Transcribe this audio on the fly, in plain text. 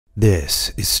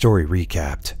This is Story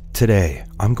Recapped. Today,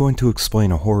 I'm going to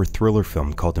explain a horror thriller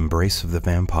film called Embrace of the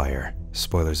Vampire.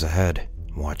 Spoilers ahead.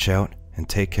 Watch out and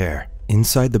take care.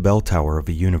 Inside the bell tower of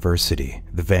a university,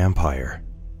 the vampire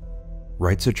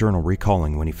writes a journal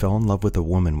recalling when he fell in love with a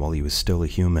woman while he was still a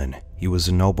human. He was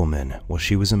a nobleman, while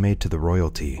she was a maid to the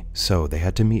royalty, so they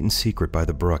had to meet in secret by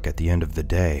the brook at the end of the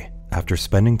day. After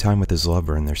spending time with his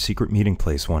lover in their secret meeting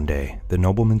place one day, the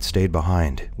nobleman stayed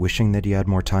behind, wishing that he had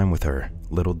more time with her.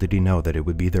 Little did he know that it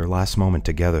would be their last moment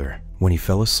together. When he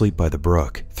fell asleep by the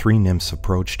brook, 3 nymphs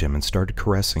approached him and started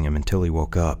caressing him until he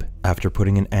woke up. After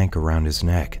putting an anchor around his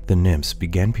neck, the nymphs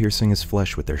began piercing his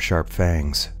flesh with their sharp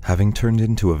fangs. Having turned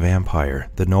into a vampire,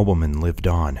 the nobleman lived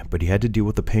on, but he had to deal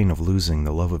with the pain of losing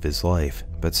the love of his life.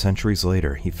 But centuries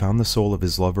later, he found the soul of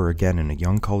his lover again in a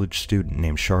young college student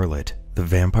named Charlotte. The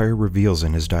vampire reveals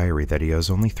in his diary that he has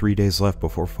only 3 days left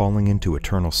before falling into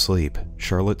eternal sleep.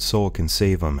 Charlotte's soul can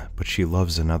save him, but she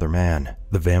loves another man.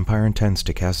 The vampire intends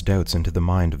to cast doubts into the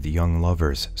mind of the young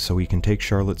lovers so he can take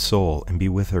Charlotte's soul and be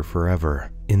with her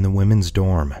forever. In the women's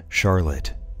dorm,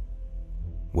 Charlotte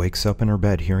wakes up in her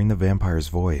bed hearing the vampire's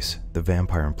voice. The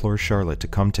vampire implores Charlotte to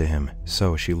come to him,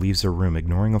 so she leaves her room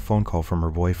ignoring a phone call from her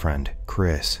boyfriend,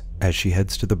 Chris. As she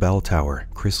heads to the bell tower,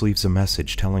 Chris leaves a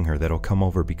message telling her that he'll come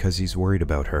over because he's worried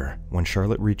about her. When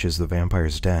Charlotte reaches the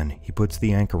vampire's den, he puts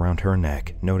the anchor around her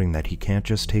neck, noting that he can't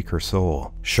just take her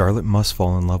soul. Charlotte must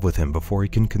fall in love with him before he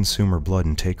can consume her blood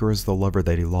and take her as the lover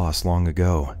that he lost long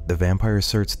ago. The vampire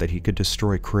asserts that he could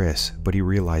destroy Chris, but he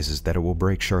realizes that it will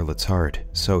break Charlotte's heart,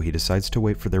 so he decides to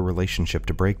wait for their relationship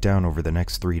to break down over the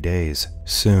next 3 days.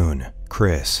 Soon,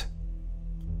 Chris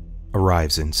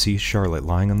arrives and sees Charlotte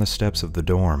lying on the steps of the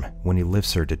dorm. When he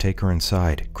lifts her to take her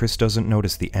inside, Chris doesn't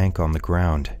notice the anchor on the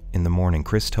ground. In the morning,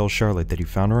 Chris tells Charlotte that he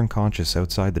found her unconscious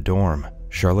outside the dorm.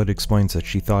 Charlotte explains that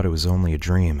she thought it was only a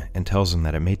dream, and tells him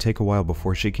that it may take a while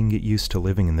before she can get used to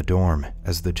living in the dorm.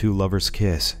 As the 2 lovers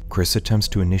kiss, Chris attempts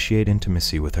to initiate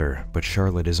intimacy with her, but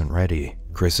Charlotte isn't ready.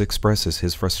 Chris expresses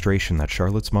his frustration that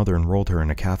Charlotte's mother enrolled her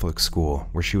in a Catholic school,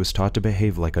 where she was taught to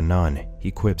behave like a nun.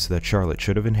 He quips that Charlotte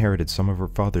should have inherited some of her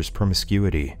father's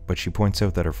promiscuity, but she points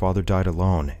out that her father died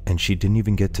alone, and she didn't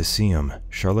even get to see him.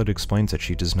 Charlotte explains that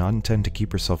she does not intend to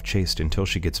keep herself chaste until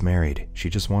she gets married. She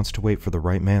just wants to wait for the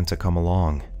right man to come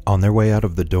along. On their way out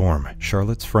of the dorm,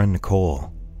 Charlotte's friend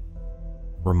Nicole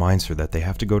reminds her that they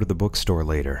have to go to the bookstore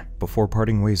later. Before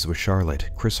parting ways with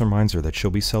Charlotte, Chris reminds her that she'll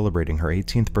be celebrating her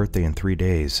 18th birthday in 3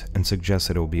 days, and suggests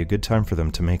that it will be a good time for them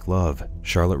to make love.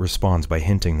 Charlotte responds by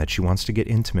hinting that she wants to get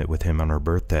intimate with him on her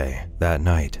birthday. That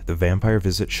night, the vampire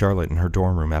visits Charlotte in her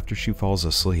dorm room after she falls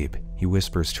asleep. He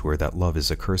whispers to her that love is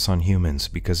a curse on humans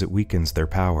because it weakens their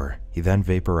power. He then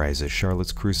vaporizes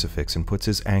Charlotte's crucifix and puts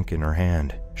his ankh in her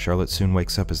hand. Charlotte soon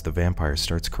wakes up as the vampire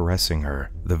starts caressing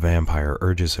her. The vampire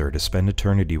urges her to spend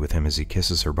eternity with him as he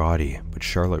kisses her body, but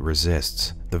Charlotte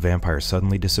resists. The vampire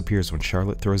suddenly disappears when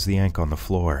Charlotte throws the ankh on the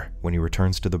floor. When he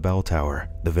returns to the bell tower,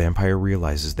 the vampire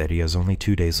realizes that he has only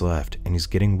 2 days left, and he's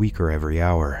getting weaker every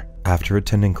hour. After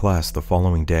attending class the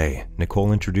following day,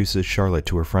 Nicole introduces Charlotte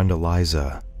to her friend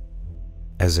Eliza.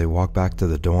 As they walk back to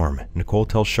the dorm, Nicole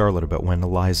tells Charlotte about when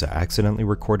Eliza accidentally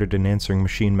recorded an answering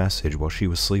machine message while she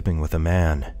was sleeping with a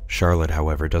man. Charlotte,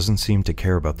 however, doesn't seem to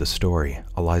care about the story.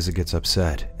 Eliza gets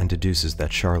upset and deduces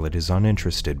that Charlotte is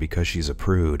uninterested because she's a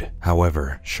prude.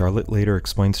 However, Charlotte later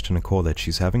explains to Nicole that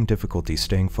she's having difficulty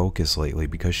staying focused lately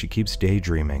because she keeps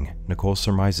daydreaming. Nicole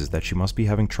surmises that she must be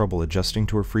having trouble adjusting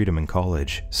to her freedom in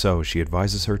college, so she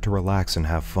advises her to relax and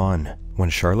have fun. When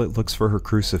Charlotte looks for her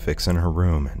crucifix in her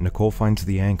room, Nicole finds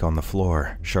the ankh on the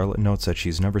floor. Charlotte notes that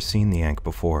she's never seen the ankh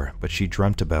before, but she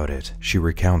dreamt about it. She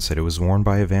recounts that it was worn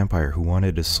by a vampire who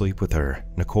wanted to sleep with her.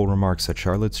 Nicole remarks that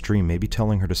Charlotte's dream may be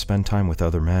telling her to spend time with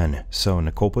other men, so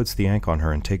Nicole puts the ankh on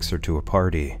her and takes her to a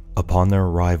party. Upon their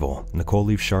arrival, Nicole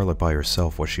leaves Charlotte by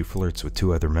herself while she flirts with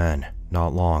 2 other men.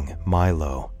 Not long,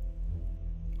 Milo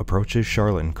approaches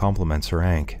Charlotte and compliments her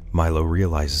ankh. Milo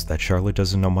realizes that Charlotte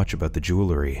doesn't know much about the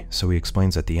jewelry, so he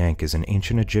explains that the ankh is an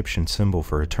ancient Egyptian symbol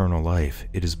for eternal life.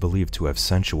 It is believed to have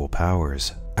sensual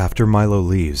powers. After Milo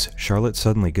leaves, Charlotte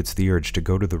suddenly gets the urge to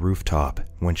go to the rooftop.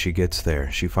 When she gets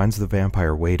there, she finds the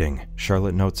vampire waiting.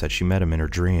 Charlotte notes that she met him in her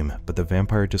dream, but the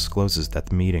vampire discloses that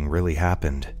the meeting really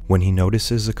happened. When he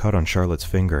notices a cut on Charlotte's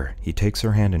finger, he takes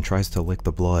her hand and tries to lick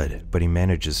the blood, but he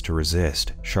manages to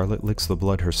resist. Charlotte licks the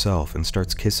blood herself and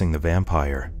starts kissing the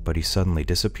vampire, but he suddenly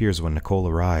disappears when Nicole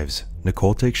arrives.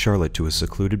 Nicole takes Charlotte to a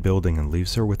secluded building and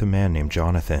leaves her with a man named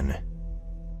Jonathan.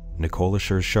 Nicole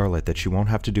assures Charlotte that she won't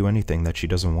have to do anything that she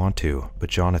doesn't want to,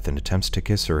 but Jonathan attempts to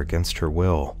kiss her against her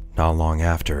will. Not long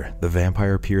after, the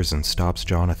vampire appears and stops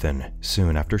Jonathan.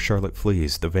 Soon after Charlotte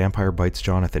flees, the vampire bites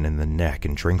Jonathan in the neck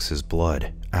and drinks his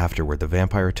blood. Afterward, the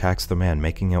vampire attacks the man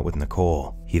making out with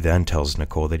Nicole. He then tells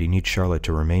Nicole that he needs Charlotte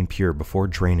to remain pure before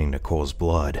draining Nicole's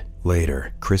blood.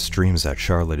 Later, Chris dreams that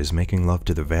Charlotte is making love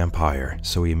to the vampire,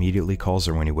 so he immediately calls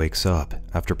her when he wakes up.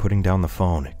 After putting down the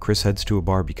phone, Chris heads to a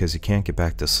bar because he can't get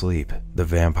back to sleep. The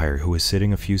vampire, who is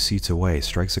sitting a few seats away,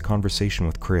 strikes a conversation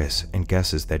with Chris and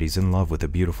guesses that he's in love with a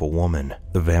beautiful woman.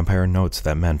 The vampire notes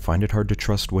that men find it hard to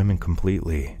trust women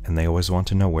completely, and they always want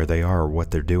to know where they are or what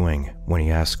they're doing. When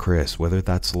he asks Chris whether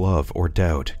that's love or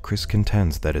doubt, Chris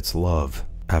contends that it's love.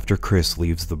 After Chris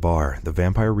leaves the bar, the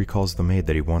vampire recalls the maid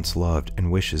that he once loved and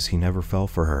wishes he never fell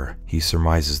for her. He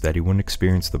surmises that he wouldn't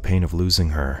experience the pain of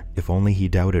losing her, if only he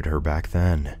doubted her back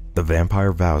then. The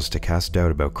vampire vows to cast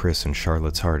doubt about Chris in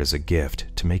Charlotte's heart as a gift,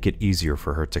 to make it easier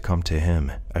for her to come to him.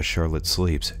 As Charlotte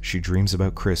sleeps, she dreams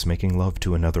about Chris making love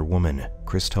to another woman.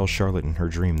 Chris tells Charlotte in her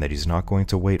dream that he's not going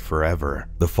to wait forever.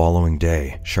 The following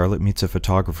day, Charlotte meets a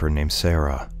photographer named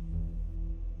Sarah.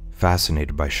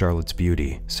 Fascinated by Charlotte's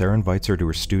beauty, Sarah invites her to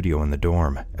her studio in the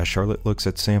dorm. As Charlotte looks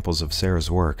at samples of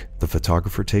Sarah's work, the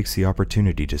photographer takes the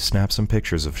opportunity to snap some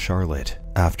pictures of Charlotte.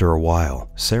 After a while,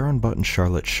 Sarah unbuttons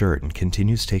Charlotte's shirt and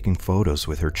continues taking photos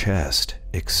with her chest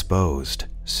exposed.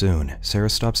 Soon, Sarah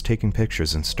stops taking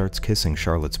pictures and starts kissing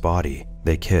Charlotte's body.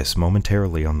 They kiss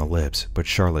momentarily on the lips, but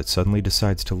Charlotte suddenly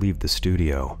decides to leave the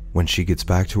studio. When she gets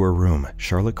back to her room,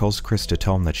 Charlotte calls Chris to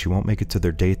tell him that she won't make it to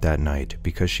their date that night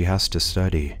because she has to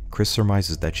study. Chris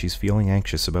surmises that she's feeling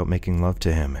anxious about making love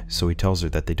to him, so he tells her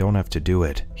that they don't have to do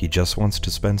it. He just wants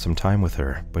to spend some time with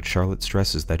her, but Charlotte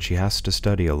stresses that she has to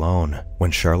study alone.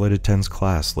 When Charlotte attends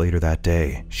class later that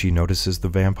day, she notices the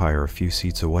vampire a few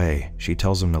seats away. She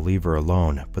tells him to leave her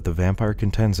alone, but the vampire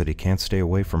contends that he can't stay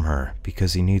away from her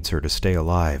because he needs her to stay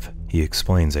alive. He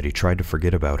explains that he tried to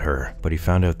forget about her, but he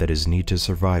found out that his need to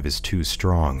survive is too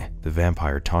strong. The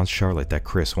vampire taunts Charlotte that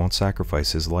Chris won't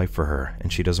sacrifice his life for her,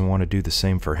 and she doesn't want to do the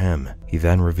same for him. He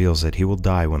then reveals that he will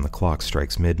die when the clock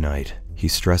strikes midnight. He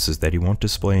stresses that he won't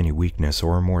display any weakness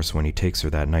or remorse when he takes her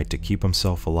that night to keep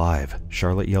himself alive.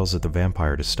 Charlotte yells at the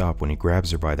vampire to stop when he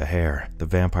grabs her by the hair. The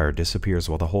vampire disappears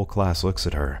while the whole class looks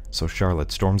at her, so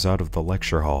Charlotte storms out of the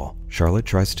lecture hall. Charlotte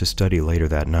tries to study later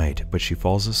that night, but she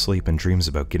falls asleep and dreams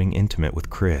about getting intimate with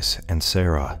Chris and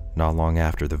Sarah. Not long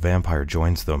after, the vampire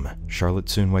joins them. Charlotte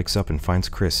soon wakes up and finds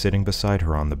Chris sitting beside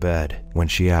her on the bed. When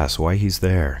she asks why he's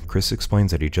there, Chris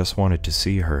explains that he just wanted to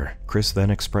see her. Chris then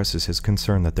expresses his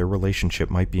concern that their relationship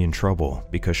might be in trouble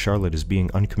because Charlotte is being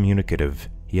uncommunicative.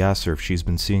 He asks her if she's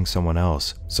been seeing someone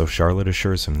else, so Charlotte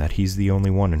assures him that he's the only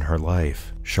one in her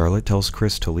life. Charlotte tells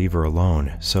Chris to leave her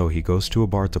alone, so he goes to a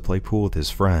bar to play pool with his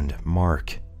friend,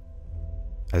 Mark.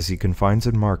 As he confides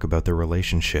in Mark about their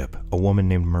relationship, a woman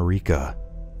named Marika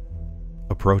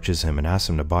approaches him and asks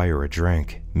him to buy her a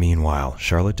drink. Meanwhile,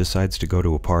 Charlotte decides to go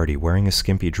to a party wearing a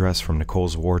skimpy dress from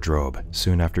Nicole's wardrobe.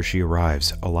 Soon after she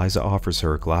arrives, Eliza offers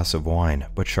her a glass of wine,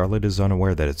 but Charlotte is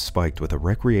unaware that it's spiked with a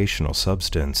recreational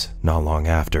substance. Not long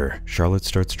after, Charlotte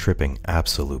starts tripping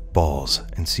absolute balls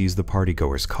and sees the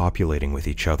partygoers copulating with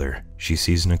each other. She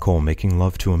sees Nicole making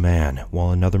love to a man,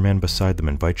 while another man beside them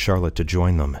invites Charlotte to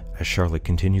join them. As Charlotte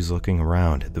continues looking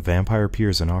around, the vampire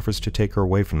appears and offers to take her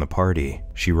away from the party.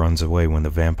 She runs away when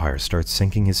the vampire starts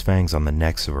sinking his fangs on the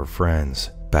necks of her friends.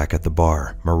 Back at the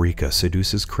bar, Marika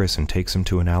seduces Chris and takes him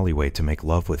to an alleyway to make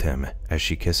love with him. As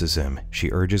she kisses him, she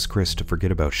urges Chris to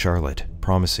forget about Charlotte,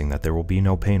 promising that there will be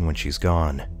no pain when she's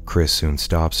gone. Chris soon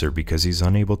stops her because he's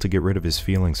unable to get rid of his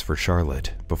feelings for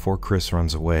Charlotte. Before Chris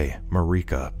runs away,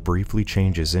 Marika briefly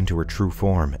changes into her true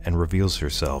form and reveals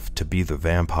herself to be the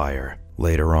vampire.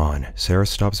 Later on, Sarah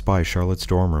stops by Charlotte's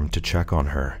dorm room to check on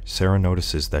her. Sarah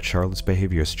notices that Charlotte's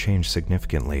behavior has changed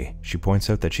significantly. She points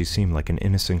out that she seemed like an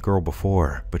innocent girl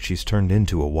before, but she's turned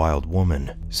into a wild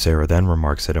woman. Sarah then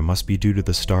remarks that it must be due to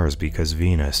the stars because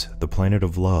Venus, the planet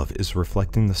of love, is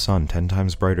reflecting the sun 10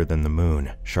 times brighter than the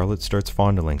moon. Charlotte starts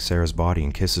fondling Sarah's body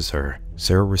and kisses her.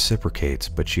 Sarah reciprocates,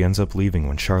 but she ends up leaving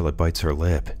when Charlotte bites her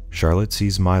lip. Charlotte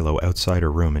sees Milo outside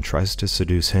her room and tries to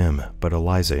seduce him, but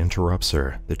Eliza interrupts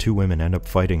her. The two women end up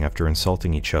fighting after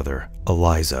insulting each other.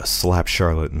 Eliza slaps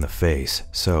Charlotte in the face,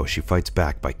 so she fights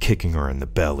back by kicking her in the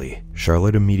belly.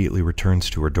 Charlotte immediately returns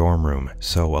to her dorm room,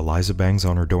 so Eliza bangs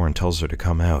on her door and tells her to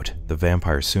come out. The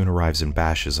vampire soon arrives and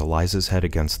bashes Eliza's head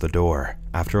against the door.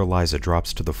 After Eliza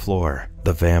drops to the floor,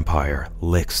 the vampire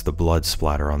licks the blood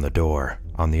splatter on the door.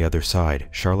 On the other side,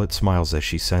 Charlotte smiles as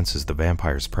she senses the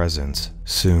vampire's presence.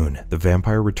 Soon, the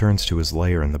vampire returns to his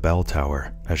lair in the bell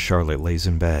tower. As Charlotte lays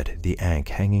in bed, the ankh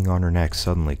hanging on her neck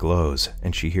suddenly glows,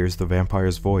 and she hears the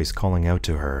vampire's voice calling out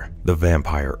to her. The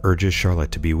vampire urges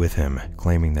Charlotte to be with him,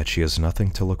 claiming that she has nothing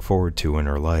to look forward to in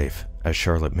her life. As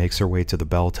Charlotte makes her way to the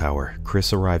bell tower,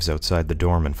 Chris arrives outside the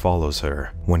dorm and follows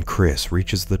her. When Chris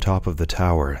reaches the top of the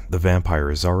tower, the vampire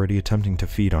is already attempting to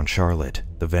feed on Charlotte.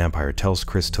 The vampire tells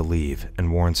Chris to leave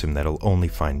and warns him that he'll only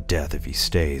find death if he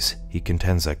stays. He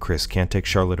contends that Chris can't take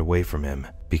Charlotte away from him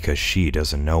because she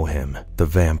doesn't know him. The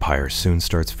vampire soon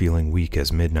starts feeling weak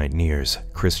as midnight nears.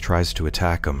 Chris tries to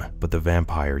attack him, but the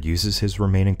vampire uses his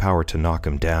remaining power to knock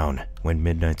him down. When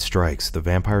midnight strikes, the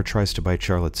vampire tries to bite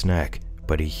Charlotte's neck,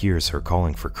 but he hears her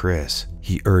calling for Chris.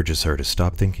 He urges her to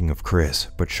stop thinking of Chris,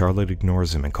 but Charlotte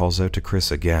ignores him and calls out to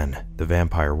Chris again. The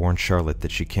vampire warns Charlotte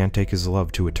that she can't take his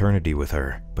love to eternity with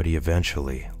her, but he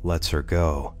eventually lets her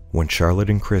go. When Charlotte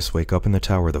and Chris wake up in the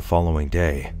tower the following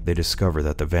day, they discover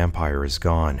that the vampire is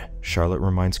gone. Charlotte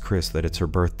reminds Chris that it's her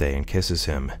birthday and kisses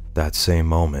him. That same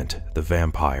moment, the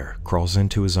vampire crawls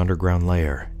into his underground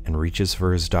lair and reaches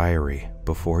for his diary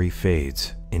before he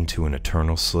fades into an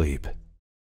eternal sleep.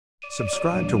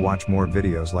 Subscribe to watch more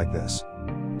videos like this.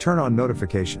 Turn on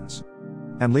notifications.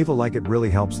 And leave a like, it really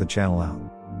helps the channel out.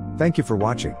 Thank you for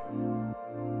watching.